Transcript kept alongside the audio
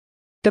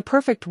The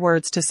perfect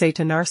words to say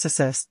to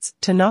narcissists,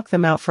 to knock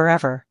them out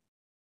forever.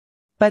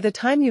 By the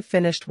time you've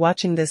finished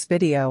watching this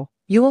video,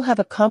 you will have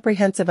a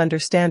comprehensive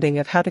understanding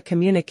of how to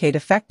communicate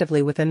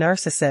effectively with a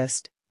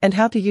narcissist, and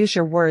how to use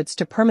your words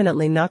to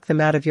permanently knock them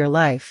out of your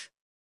life.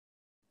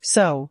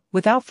 So,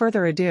 without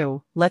further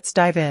ado, let's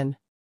dive in.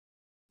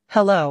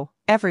 Hello,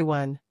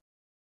 everyone.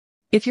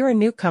 If you're a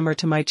newcomer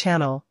to my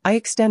channel, I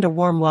extend a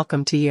warm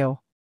welcome to you.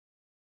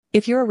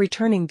 If you're a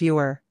returning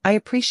viewer, I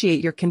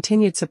appreciate your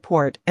continued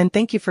support and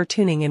thank you for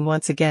tuning in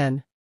once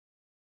again.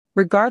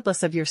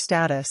 Regardless of your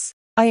status,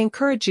 I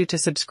encourage you to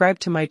subscribe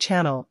to my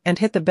channel and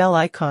hit the bell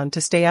icon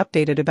to stay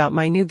updated about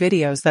my new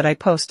videos that I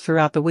post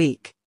throughout the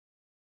week.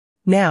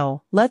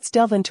 Now, let's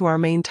delve into our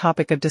main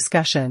topic of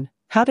discussion,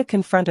 how to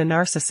confront a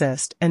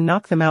narcissist and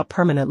knock them out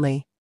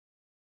permanently.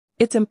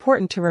 It's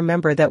important to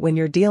remember that when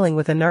you're dealing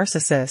with a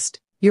narcissist,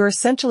 you're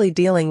essentially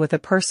dealing with a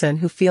person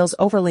who feels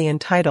overly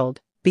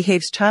entitled,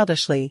 behaves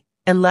childishly,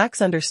 and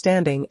lacks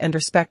understanding and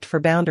respect for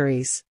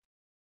boundaries.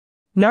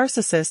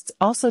 Narcissists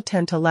also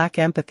tend to lack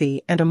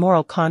empathy and a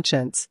moral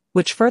conscience,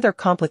 which further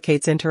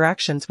complicates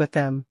interactions with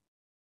them.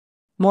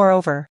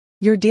 Moreover,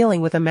 you're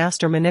dealing with a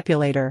master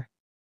manipulator.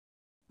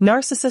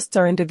 Narcissists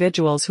are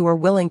individuals who are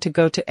willing to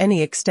go to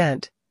any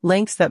extent,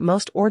 lengths that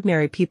most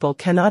ordinary people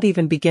cannot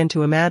even begin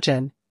to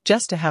imagine,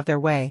 just to have their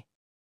way.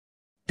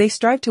 They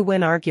strive to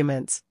win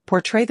arguments,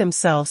 portray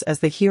themselves as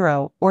the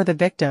hero or the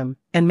victim,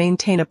 and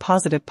maintain a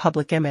positive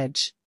public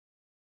image.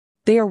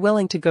 They are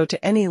willing to go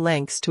to any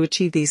lengths to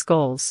achieve these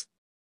goals.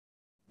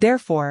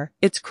 Therefore,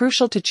 it's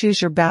crucial to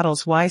choose your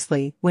battles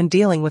wisely when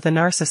dealing with a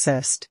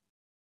narcissist.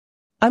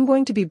 I'm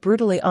going to be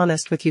brutally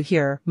honest with you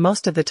here.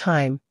 Most of the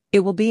time, it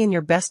will be in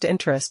your best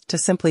interest to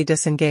simply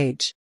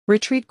disengage,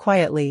 retreat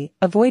quietly,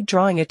 avoid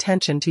drawing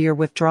attention to your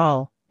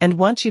withdrawal, and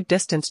once you've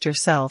distanced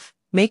yourself,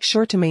 make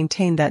sure to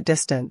maintain that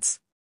distance.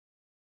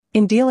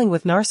 In dealing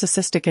with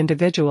narcissistic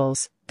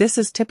individuals, this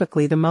is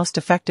typically the most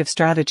effective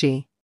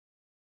strategy.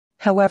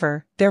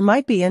 However, there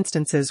might be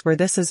instances where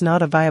this is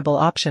not a viable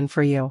option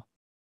for you.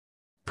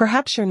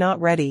 Perhaps you're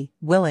not ready,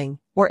 willing,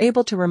 or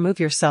able to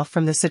remove yourself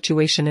from the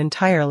situation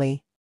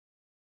entirely.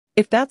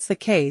 If that's the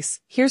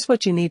case, here's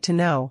what you need to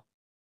know.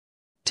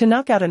 To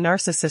knock out a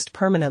narcissist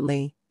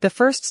permanently, the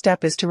first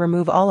step is to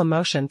remove all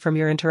emotion from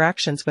your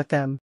interactions with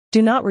them.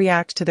 Do not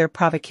react to their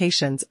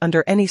provocations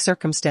under any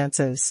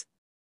circumstances.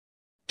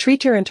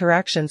 Treat your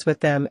interactions with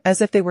them as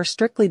if they were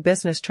strictly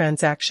business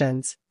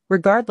transactions,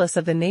 regardless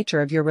of the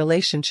nature of your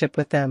relationship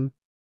with them.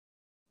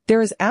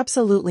 There is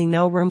absolutely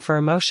no room for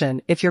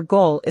emotion if your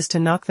goal is to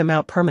knock them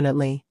out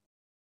permanently.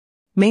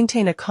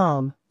 Maintain a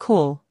calm,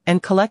 cool,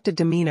 and collected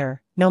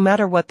demeanor, no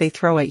matter what they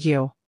throw at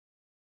you.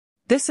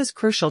 This is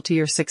crucial to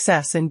your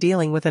success in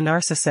dealing with a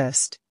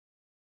narcissist.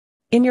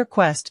 In your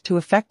quest to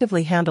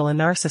effectively handle a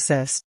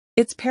narcissist,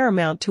 it's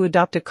paramount to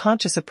adopt a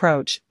conscious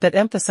approach that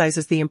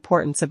emphasizes the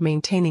importance of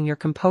maintaining your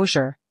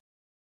composure.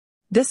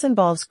 This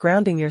involves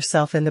grounding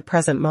yourself in the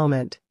present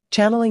moment,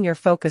 channeling your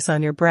focus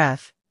on your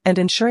breath, and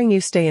ensuring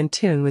you stay in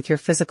tune with your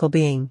physical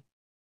being.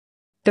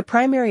 The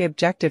primary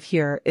objective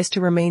here is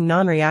to remain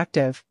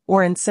non-reactive,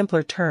 or in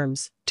simpler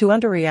terms, to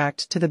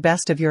underreact to the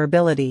best of your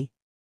ability.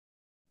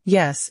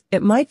 Yes,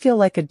 it might feel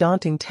like a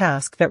daunting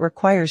task that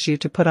requires you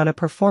to put on a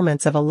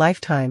performance of a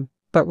lifetime,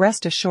 but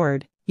rest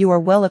assured, you are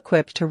well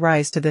equipped to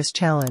rise to this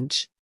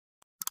challenge.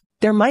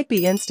 There might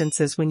be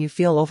instances when you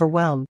feel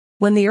overwhelmed,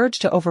 when the urge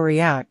to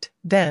overreact,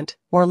 vent,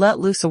 or let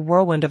loose a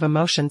whirlwind of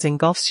emotions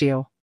engulfs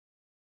you.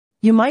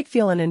 You might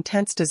feel an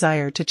intense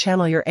desire to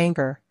channel your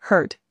anger,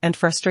 hurt, and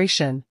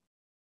frustration.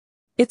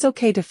 It's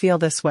okay to feel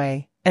this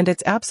way, and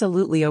it's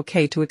absolutely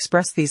okay to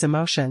express these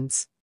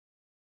emotions.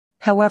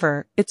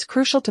 However, it's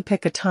crucial to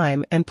pick a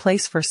time and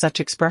place for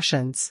such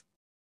expressions.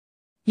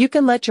 You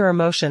can let your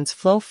emotions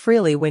flow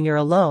freely when you're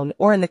alone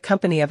or in the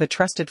company of a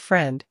trusted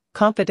friend,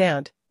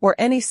 confidant, or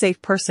any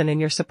safe person in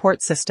your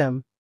support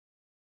system.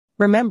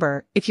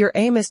 Remember, if your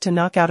aim is to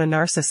knock out a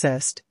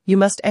narcissist, you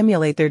must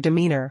emulate their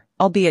demeanor,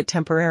 albeit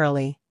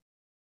temporarily.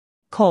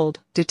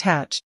 Cold,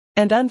 detached,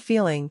 and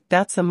unfeeling,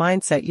 that's the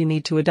mindset you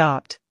need to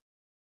adopt.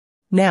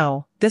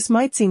 Now, this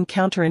might seem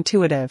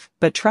counterintuitive,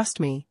 but trust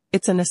me,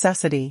 it's a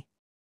necessity.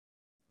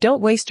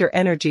 Don't waste your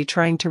energy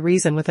trying to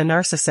reason with a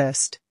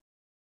narcissist.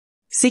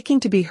 Seeking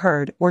to be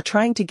heard or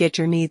trying to get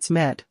your needs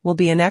met will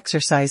be an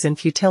exercise in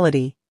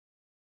futility.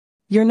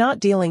 You're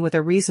not dealing with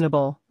a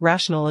reasonable,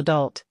 rational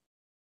adult.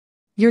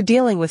 You're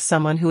dealing with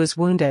someone who is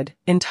wounded,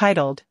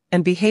 entitled,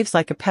 and behaves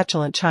like a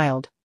petulant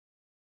child.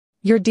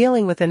 You're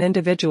dealing with an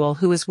individual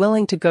who is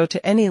willing to go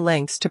to any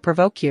lengths to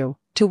provoke you,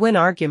 to win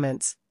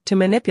arguments, to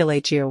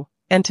manipulate you,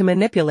 and to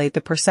manipulate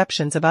the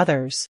perceptions of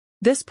others.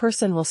 This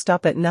person will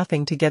stop at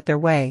nothing to get their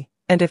way,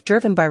 and if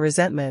driven by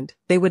resentment,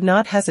 they would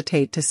not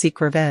hesitate to seek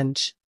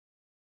revenge.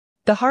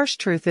 The harsh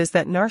truth is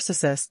that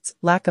narcissists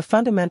lack a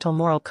fundamental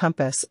moral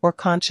compass or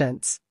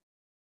conscience.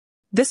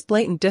 This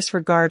blatant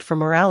disregard for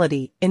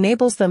morality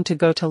enables them to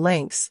go to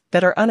lengths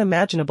that are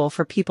unimaginable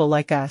for people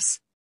like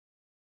us.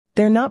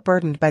 They're not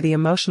burdened by the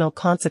emotional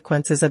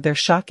consequences of their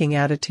shocking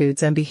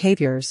attitudes and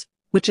behaviors,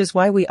 which is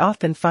why we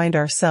often find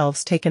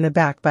ourselves taken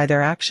aback by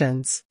their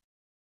actions.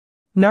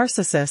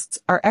 Narcissists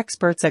are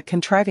experts at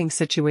contriving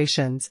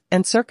situations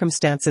and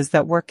circumstances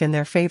that work in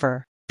their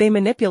favor. They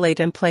manipulate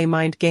and play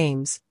mind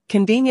games,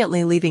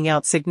 conveniently leaving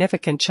out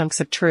significant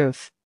chunks of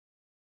truth.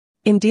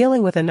 In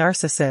dealing with a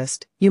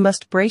narcissist, you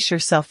must brace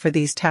yourself for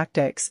these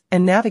tactics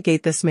and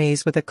navigate this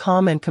maze with a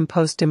calm and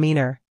composed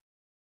demeanor.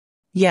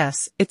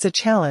 Yes, it's a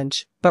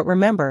challenge, but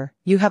remember,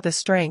 you have the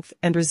strength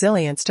and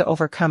resilience to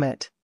overcome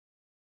it.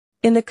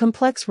 In the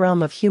complex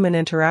realm of human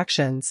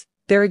interactions,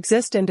 there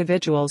exist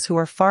individuals who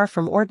are far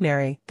from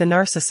ordinary, the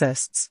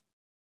narcissists.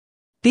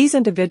 These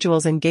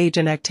individuals engage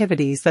in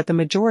activities that the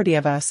majority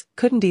of us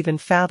couldn't even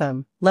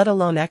fathom, let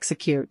alone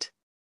execute.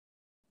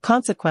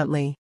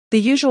 Consequently, the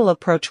usual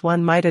approach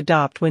one might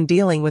adopt when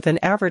dealing with an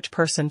average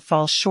person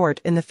falls short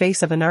in the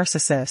face of a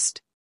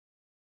narcissist.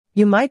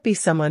 You might be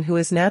someone who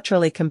is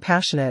naturally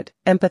compassionate,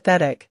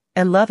 empathetic,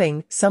 and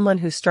loving, someone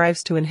who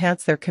strives to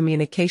enhance their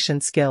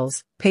communication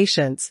skills,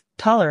 patience,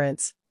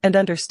 tolerance, and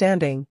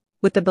understanding,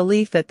 with the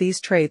belief that these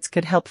traits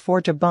could help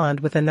forge a bond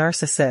with a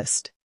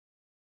narcissist.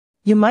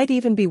 You might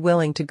even be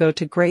willing to go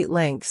to great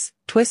lengths,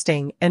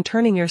 twisting and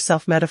turning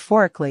yourself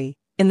metaphorically,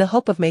 in the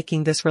hope of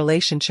making this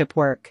relationship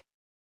work.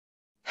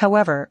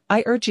 However,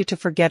 I urge you to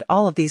forget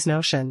all of these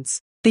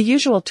notions. The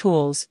usual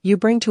tools you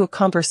bring to a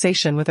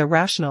conversation with a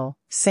rational,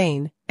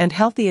 sane, and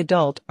healthy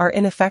adult are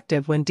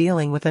ineffective when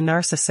dealing with a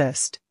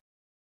narcissist.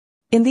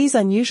 In these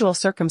unusual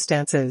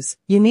circumstances,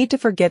 you need to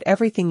forget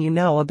everything you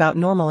know about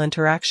normal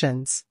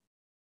interactions.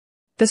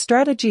 The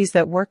strategies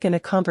that work in a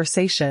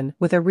conversation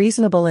with a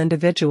reasonable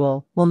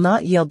individual will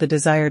not yield the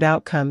desired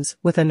outcomes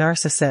with a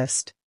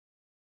narcissist.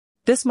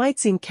 This might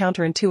seem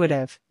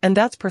counterintuitive, and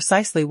that's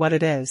precisely what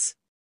it is.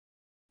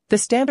 The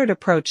standard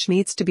approach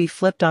needs to be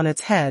flipped on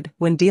its head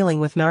when dealing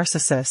with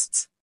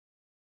narcissists.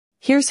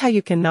 Here's how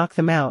you can knock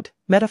them out,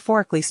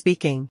 metaphorically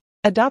speaking.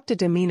 Adopt a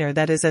demeanor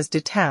that is as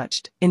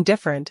detached,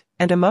 indifferent,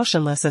 and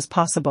emotionless as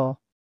possible.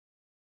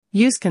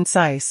 Use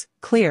concise,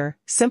 clear,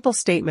 simple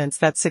statements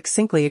that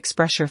succinctly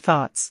express your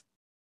thoughts.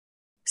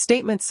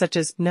 Statements such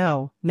as,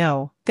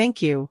 no,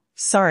 thank you,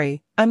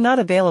 sorry, I'm not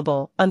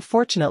available,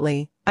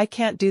 unfortunately, I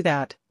can't do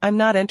that, I'm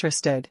not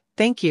interested,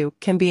 thank you,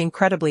 can be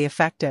incredibly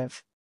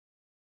effective.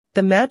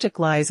 The magic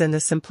lies in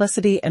the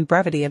simplicity and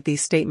brevity of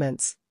these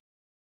statements.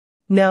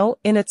 No,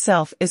 in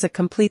itself, is a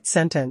complete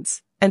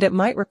sentence, and it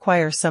might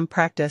require some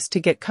practice to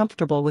get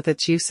comfortable with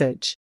its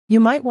usage. You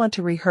might want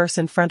to rehearse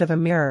in front of a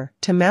mirror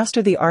to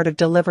master the art of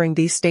delivering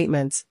these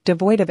statements,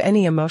 devoid of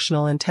any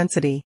emotional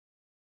intensity.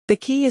 The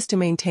key is to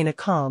maintain a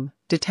calm,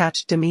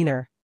 detached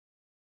demeanor.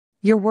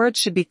 Your words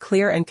should be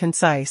clear and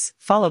concise,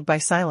 followed by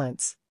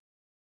silence.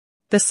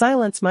 The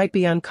silence might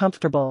be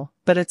uncomfortable,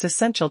 but it's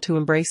essential to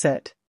embrace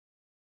it.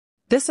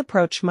 This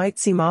approach might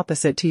seem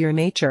opposite to your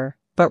nature,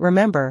 but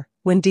remember,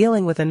 when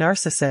dealing with a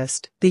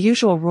narcissist, the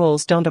usual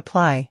rules don't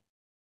apply.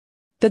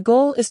 The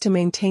goal is to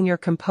maintain your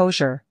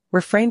composure,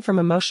 refrain from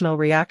emotional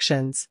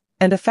reactions,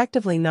 and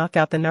effectively knock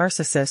out the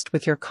narcissist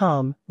with your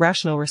calm,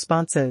 rational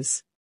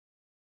responses.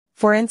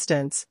 For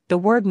instance, the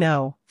word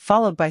no,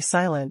 followed by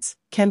silence,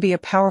 can be a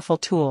powerful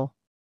tool.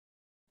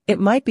 It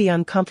might be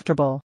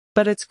uncomfortable,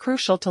 but it's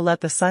crucial to let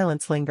the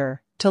silence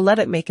linger, to let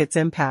it make its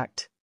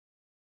impact.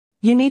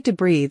 You need to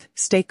breathe,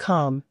 stay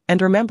calm,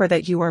 and remember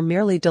that you are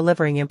merely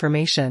delivering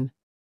information.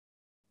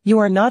 You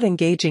are not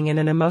engaging in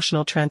an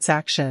emotional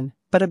transaction,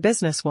 but a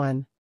business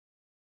one.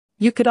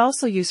 You could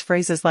also use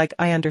phrases like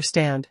I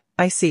understand,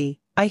 I see,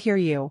 I hear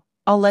you,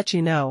 I'll let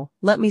you know,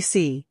 let me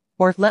see,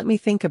 or let me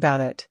think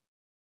about it.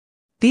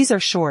 These are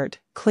short,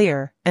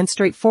 clear, and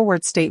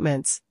straightforward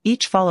statements,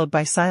 each followed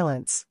by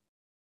silence.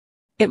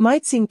 It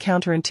might seem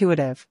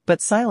counterintuitive,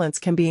 but silence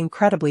can be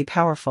incredibly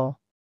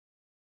powerful.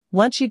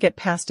 Once you get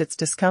past its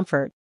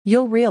discomfort,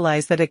 you'll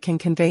realize that it can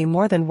convey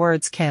more than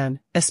words can,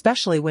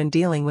 especially when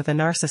dealing with a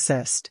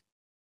narcissist.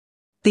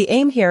 The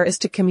aim here is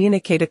to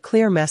communicate a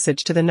clear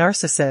message to the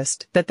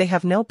narcissist that they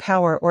have no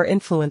power or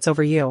influence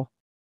over you.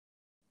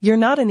 You're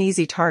not an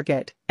easy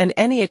target, and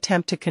any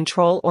attempt to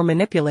control or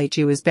manipulate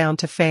you is bound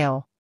to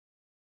fail.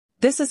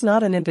 This is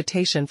not an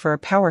invitation for a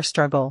power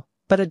struggle,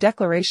 but a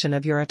declaration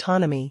of your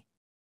autonomy.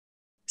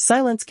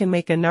 Silence can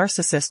make a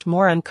narcissist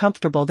more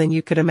uncomfortable than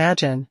you could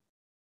imagine.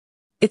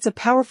 It's a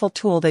powerful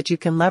tool that you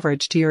can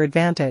leverage to your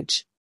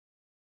advantage.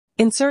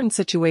 In certain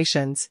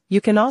situations, you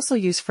can also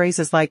use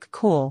phrases like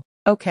cool,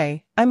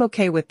 okay, I'm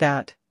okay with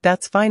that,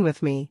 that's fine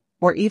with me,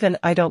 or even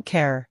I don't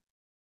care.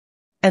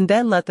 And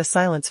then let the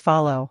silence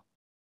follow.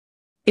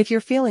 If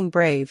you're feeling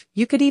brave,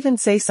 you could even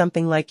say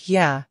something like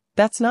yeah,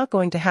 that's not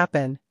going to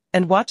happen,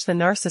 and watch the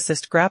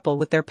narcissist grapple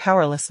with their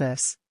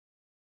powerlessness.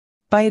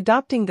 By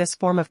adopting this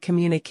form of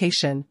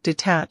communication,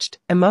 detached,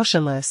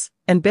 emotionless,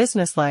 and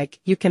businesslike,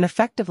 you can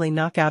effectively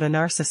knock out a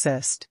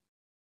narcissist.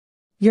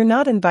 You're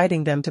not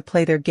inviting them to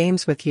play their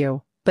games with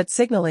you, but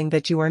signaling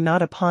that you are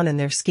not a pawn in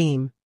their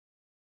scheme.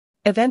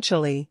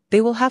 Eventually, they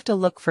will have to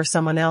look for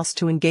someone else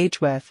to engage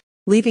with,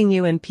 leaving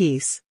you in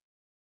peace.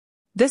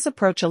 This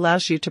approach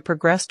allows you to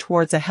progress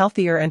towards a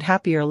healthier and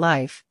happier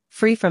life,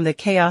 free from the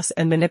chaos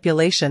and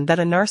manipulation that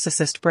a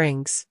narcissist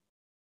brings.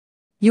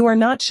 You are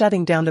not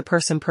shutting down the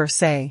person per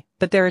se,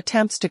 but their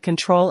attempts to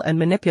control and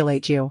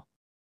manipulate you.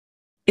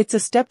 It's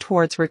a step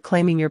towards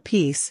reclaiming your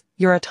peace,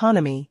 your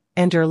autonomy,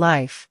 and your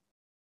life.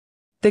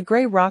 The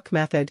gray rock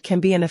method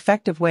can be an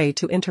effective way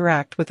to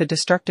interact with a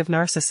destructive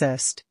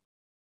narcissist.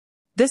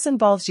 This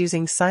involves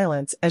using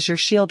silence as your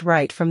shield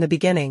right from the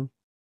beginning.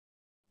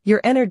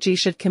 Your energy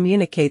should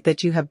communicate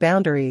that you have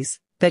boundaries,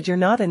 that you're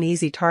not an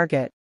easy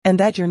target, and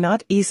that you're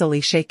not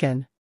easily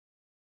shaken.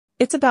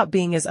 It's about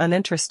being as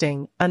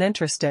uninterested,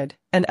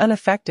 and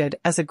unaffected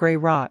as a gray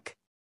rock.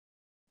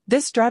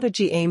 This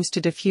strategy aims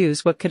to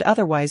diffuse what could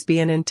otherwise be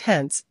an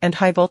intense and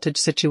high-voltage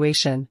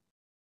situation.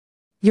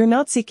 You're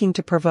not seeking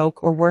to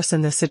provoke or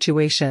worsen the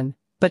situation,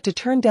 but to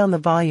turn down the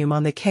volume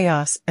on the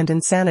chaos and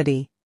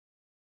insanity.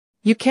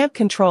 You can't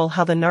control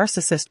how the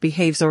narcissist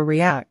behaves or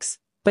reacts,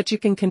 but you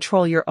can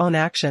control your own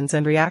actions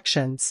and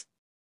reactions.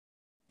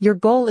 Your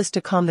goal is to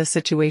calm the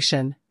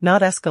situation,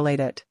 not escalate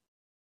it.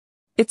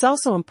 It's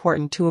also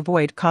important to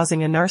avoid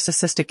causing a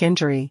narcissistic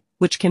injury,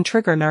 which can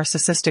trigger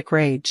narcissistic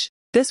rage.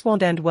 This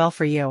won't end well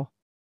for you.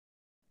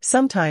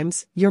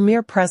 Sometimes, your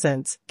mere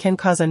presence can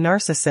cause a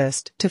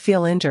narcissist to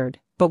feel injured,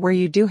 but where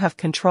you do have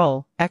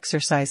control,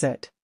 exercise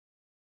it.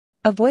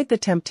 Avoid the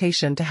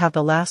temptation to have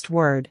the last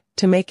word,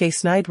 to make a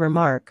snide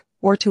remark,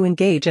 or to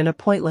engage in a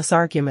pointless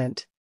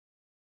argument.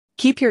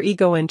 Keep your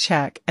ego in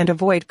check and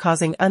avoid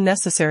causing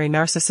unnecessary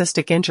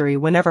narcissistic injury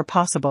whenever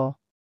possible.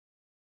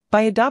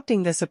 By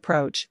adopting this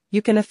approach,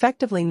 you can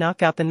effectively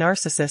knock out the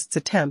narcissist's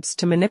attempts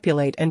to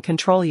manipulate and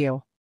control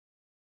you.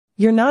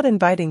 You're not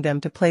inviting them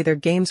to play their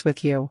games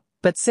with you,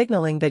 but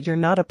signaling that you're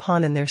not a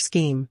pawn in their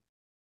scheme.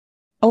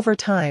 Over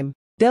time,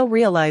 they'll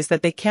realize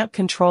that they can't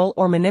control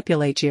or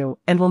manipulate you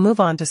and will move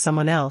on to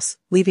someone else,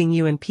 leaving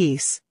you in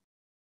peace.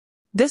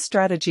 This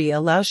strategy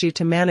allows you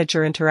to manage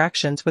your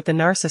interactions with the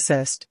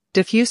narcissist,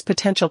 diffuse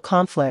potential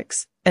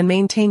conflicts, and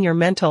maintain your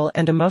mental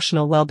and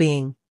emotional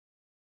well-being.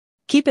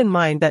 Keep in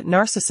mind that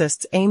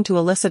narcissists aim to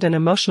elicit an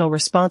emotional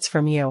response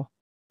from you.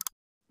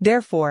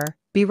 Therefore,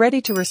 be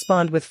ready to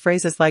respond with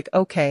phrases like,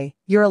 "Okay,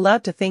 you're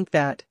allowed to think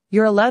that,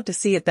 you're allowed to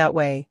see it that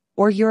way,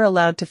 or you're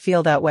allowed to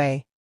feel that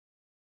way."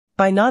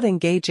 By not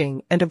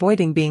engaging and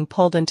avoiding being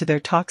pulled into their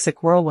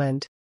toxic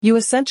whirlwind, you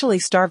essentially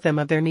starve them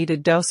of their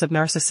needed dose of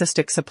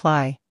narcissistic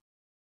supply.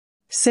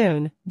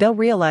 Soon, they'll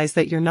realize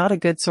that you're not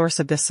a good source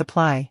of this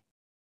supply.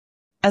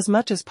 As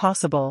much as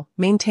possible,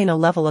 maintain a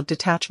level of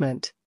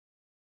detachment.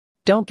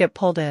 Don't get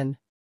pulled in.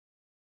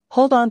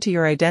 Hold on to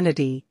your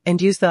identity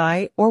and use the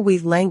I or we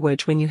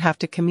language when you have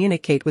to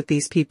communicate with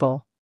these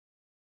people.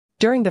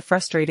 During the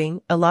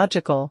frustrating,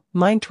 illogical,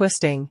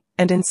 mind-twisting,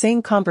 and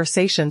insane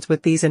conversations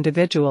with these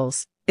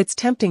individuals, it's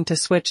tempting to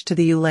switch to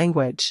the you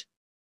language.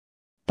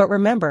 But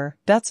remember,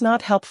 that's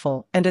not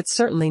helpful, and it's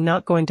certainly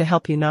not going to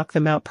help you knock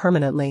them out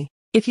permanently.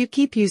 If you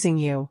keep using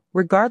you,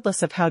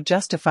 regardless of how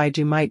justified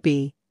you might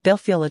be, they'll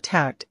feel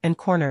attacked and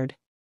cornered.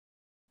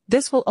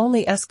 This will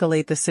only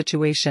escalate the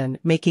situation,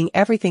 making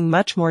everything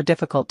much more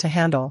difficult to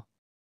handle.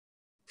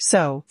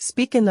 So,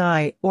 speak in the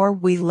I or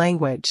we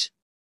language.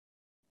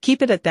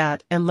 Keep it at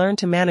that and learn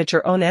to manage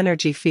your own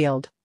energy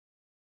field.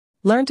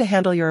 Learn to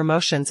handle your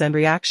emotions and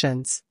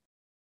reactions.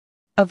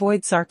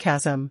 Avoid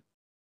sarcasm.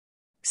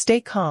 Stay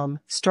calm,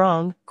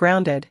 strong,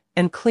 grounded,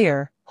 and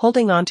clear,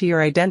 holding on to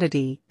your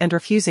identity and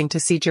refusing to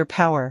cede your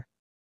power.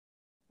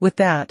 With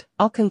that,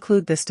 I'll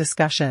conclude this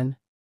discussion.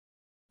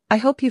 I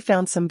hope you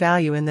found some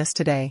value in this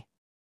today.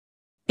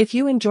 If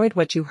you enjoyed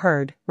what you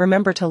heard,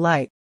 remember to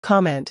like,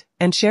 comment,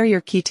 and share your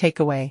key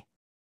takeaway.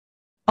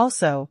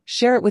 Also,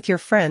 share it with your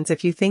friends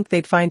if you think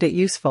they'd find it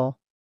useful.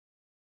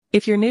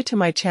 If you're new to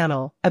my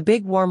channel, a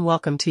big warm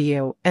welcome to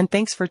you, and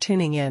thanks for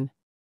tuning in.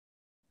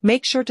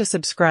 Make sure to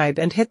subscribe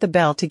and hit the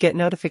bell to get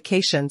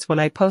notifications when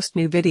I post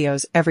new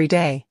videos every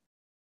day.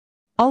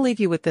 I'll leave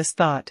you with this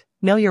thought: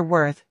 know your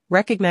worth,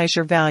 recognize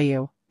your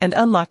value, and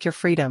unlock your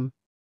freedom.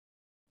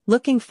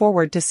 Looking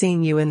forward to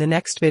seeing you in the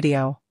next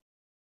video.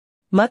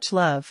 Much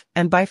love,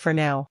 and bye for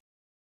now.